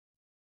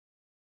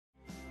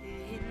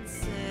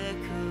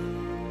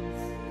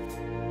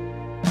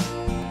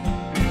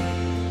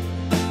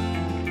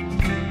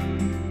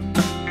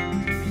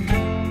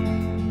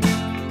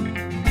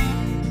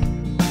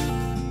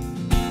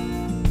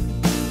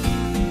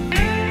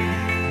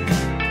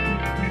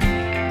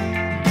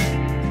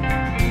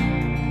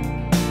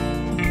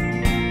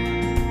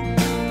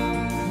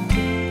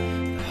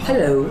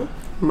Hello,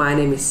 my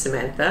name is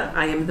Samantha.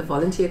 I am the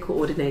volunteer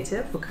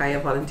coordinator for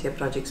Khaya Volunteer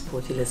Projects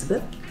Port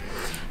Elizabeth,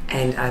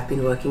 and I've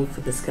been working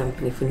for this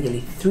company for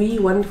nearly 3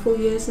 wonderful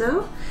years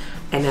now,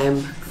 and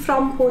I'm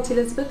from Port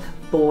Elizabeth,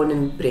 born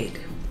and bred.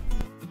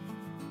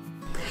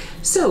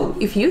 So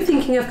if you're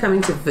thinking of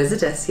coming to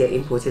visit us here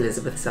in Port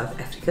Elizabeth, South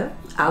Africa,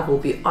 I will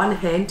be on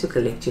hand to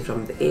collect you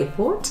from the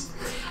airport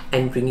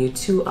and bring you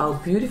to our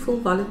beautiful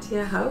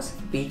volunteer house,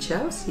 beach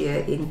house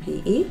here in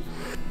PE.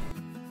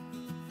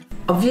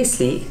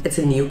 Obviously, it's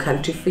a new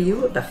country for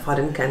you, a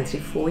foreign country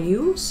for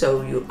you,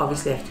 so you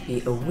obviously have to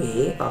be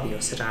aware of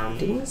your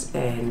surroundings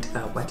and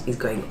what is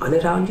going on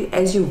around you,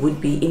 as you would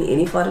be in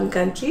any foreign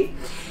country.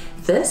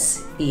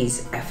 This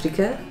is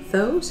Africa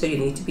though, so you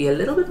need to be a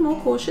little bit more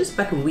cautious,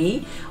 but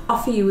we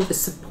offer you the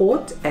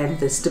support and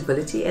the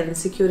stability and the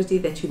security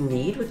that you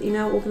need within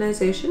our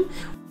organization.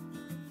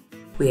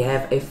 We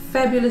have a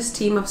fabulous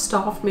team of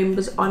staff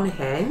members on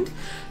hand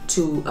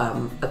to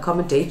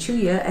accommodate you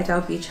here at our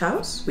beach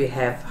house. We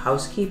have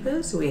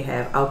housekeepers, we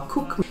have our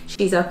cook.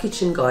 She's our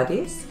kitchen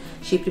goddess.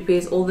 She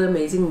prepares all the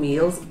amazing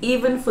meals,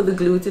 even for the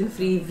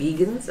gluten-free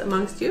vegans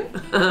amongst you.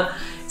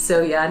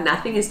 So yeah,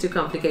 nothing is too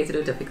complicated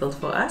or difficult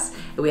for us.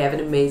 We have an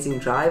amazing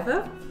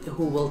driver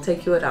who will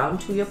take you around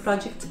to your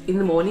project in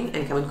the morning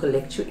and come and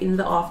collect you in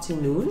the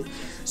afternoon.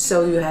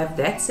 So you have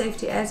that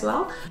safety as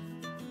well.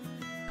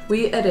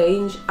 We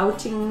arrange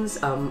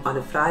outings on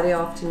a Friday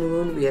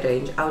afternoon. We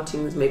arrange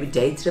outings, maybe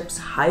day trips,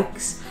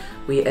 hikes.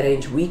 We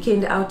arrange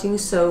weekend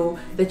outings so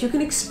that you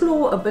can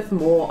explore a bit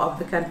more of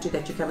the country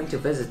that you're coming to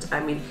visit. I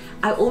mean,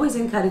 I always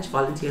encourage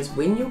volunteers,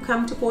 when you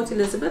come to Port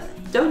Elizabeth,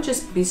 don't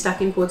just be stuck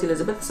in Port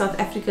Elizabeth. South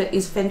Africa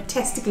is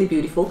fantastically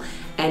beautiful,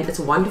 and it's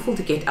wonderful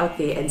to get out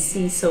there and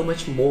see so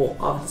much more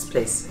of this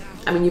place.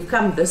 I mean, you've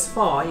come this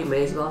far, you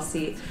may as well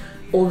see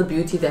all the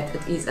beauty that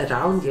it is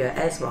around here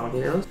as well,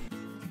 you know.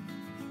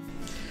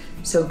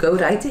 So go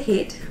right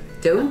ahead,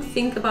 don't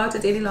think about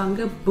it any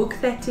longer, book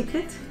that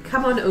ticket,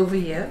 come on over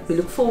here. We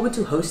look forward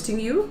to hosting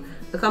you,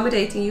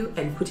 accommodating you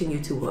and putting you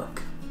to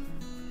work.